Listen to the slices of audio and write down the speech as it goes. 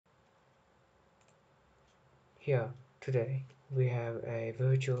Here, today, we have a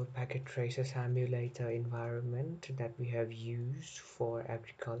virtual packet tracer simulator environment that we have used for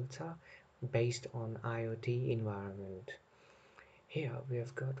agriculture based on IoT environment. Here we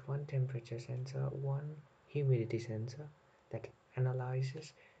have got one temperature sensor, one humidity sensor that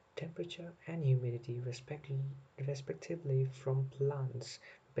analyzes temperature and humidity respectively from plants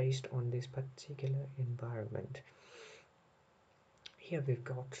based on this particular environment. Here we've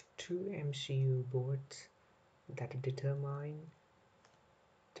got two MCU boards that determine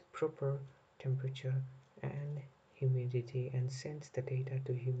the proper temperature and humidity and sends the data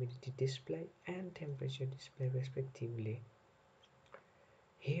to humidity display and temperature display respectively.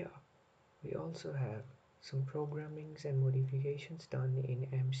 Here we also have some programmings and modifications done in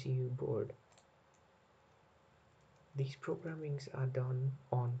MCU board. These programmings are done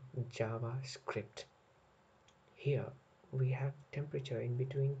on JavaScript. Here we have temperature in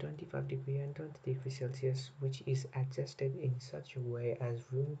between 25 degree and 20 degrees Celsius, which is adjusted in such a way as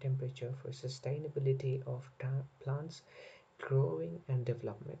room temperature for sustainability of plants growing and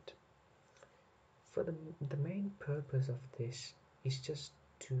development. For the main purpose of this is just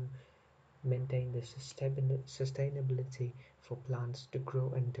to maintain the sustainability for plants to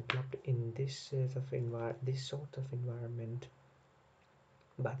grow and develop in this sort of environment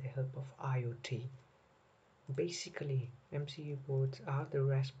by the help of IoT. Basically, MCU boards are the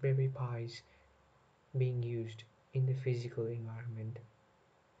Raspberry Pis being used in the physical environment,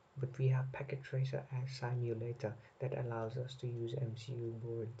 but we have Packet Tracer as simulator that allows us to use MCU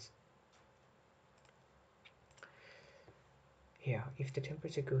boards. Here, if the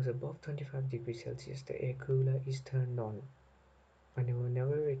temperature goes above 25 degrees Celsius, the air cooler is turned on. And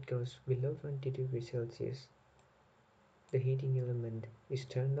whenever it goes below 20 degrees Celsius, the heating element is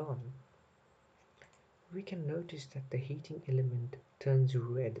turned on. We can notice that the heating element turns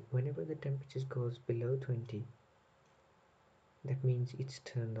red whenever the temperature goes below 20. That means it's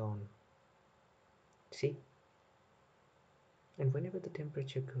turned on. See? And whenever the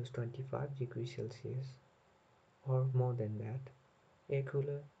temperature goes 25 degrees Celsius or more than that, air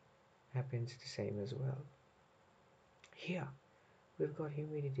cooler happens the same as well. Here we've got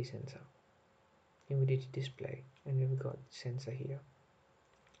humidity sensor, humidity display, and we've got sensor here.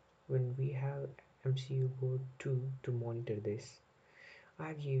 When we have MCU board 2 to monitor this,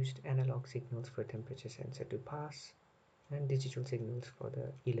 I've used analog signals for temperature sensor to pass and digital signals for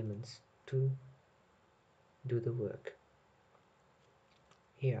the elements to do the work.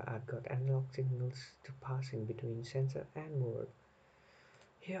 Here I've got analog signals to pass in between sensor and board.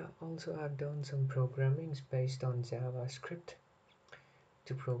 Here also I've done some programmings based on JavaScript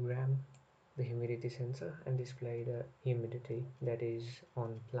to program the humidity sensor and display the humidity that is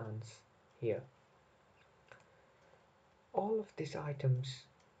on plants here. All of these items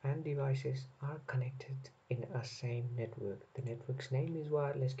and devices are connected in a same network. The network's name is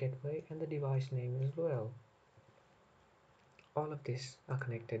wireless gateway and the device name as well. All of these are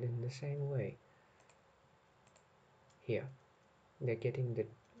connected in the same way. Here they're getting the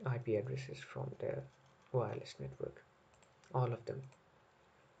IP addresses from the wireless network, all of them.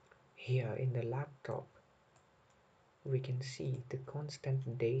 Here in the laptop we can see the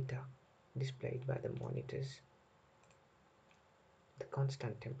constant data displayed by the monitors, the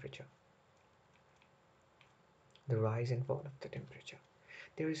constant temperature, the rise and fall of the temperature.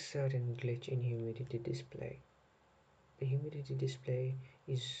 There is certain glitch in humidity display. The humidity display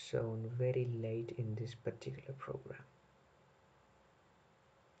is shown very late in this particular program.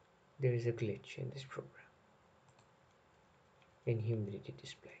 There is a glitch in this program in humidity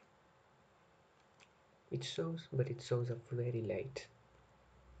display. It shows, but it shows up very late.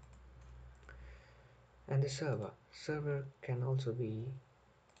 And the server can also be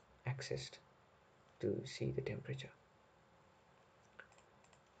accessed to see the temperature.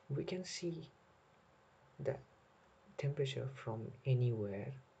 We can see the temperature from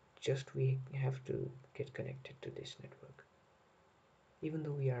anywhere, just we have to get connected to this network. Even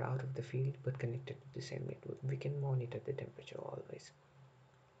though we are out of the field but connected to the same network, we can monitor the temperature always,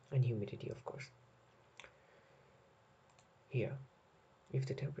 and humidity of course. Here, if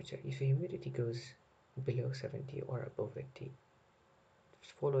the humidity goes below 70 or above 80,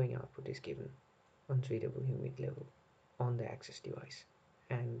 following output is given: unsuitable humid level on the access device,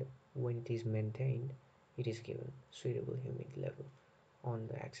 and when it is maintained, it is given suitable humid level on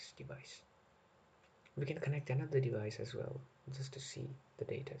the access device. We can connect another device as well just to see the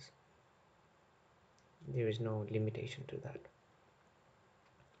data. There is no limitation to that.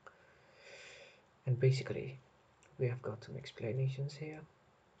 And basically we have got some explanations here.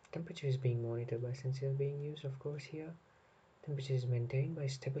 Temperature is being monitored by sensors being used, of course. Here temperature is maintained by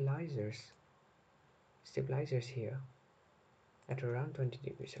stabilizers. stabilizers here at around 20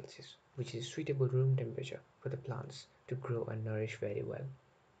 degrees Celsius, which is suitable room temperature for the plants to grow and nourish very well.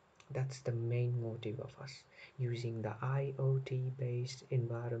 That's the main motive of us using the IoT based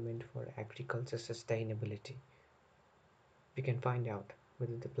environment for agriculture sustainability. We can find out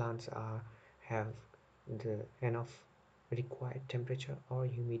whether the plants have the enough required temperature or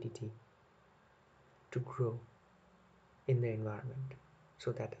humidity to grow in the environment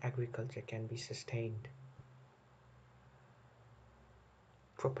so that agriculture can be sustained.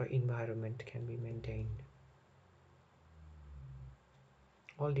 Proper environment can be maintained.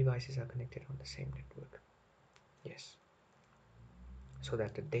 All devices are connected on the same network. Yes, so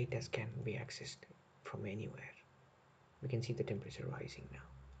that the data can be accessed from anywhere. We can see the temperature rising now.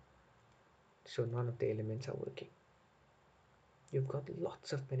 So none of the elements are working. You've got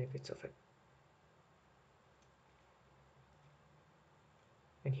lots of benefits of it.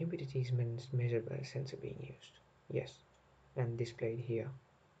 And humidity is measured by a sensor being used. Yes, and displayed here.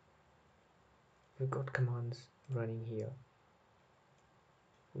 We've got commands running here.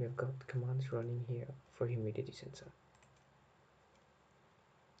 We have got commands running here for humidity sensor.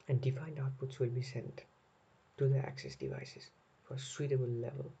 And defined outputs will be sent to the access devices for a suitable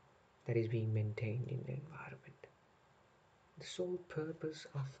level that is being maintained in the environment. The sole purpose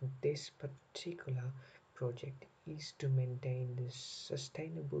of this particular project is to maintain the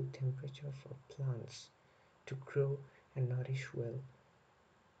sustainable temperature for plants to grow and nourish well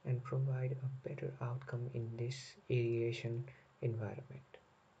and provide a better outcome in this irrigation environment.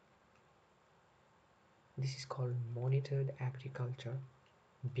 This is called monitored agriculture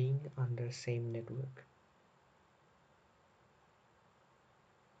being under same network.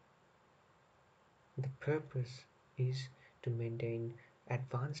 The purpose is to maintain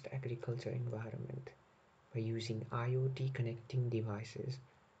advanced agriculture environment by using IoT connecting devices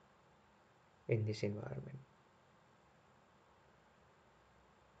in this environment.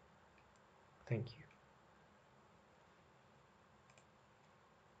 Thank you.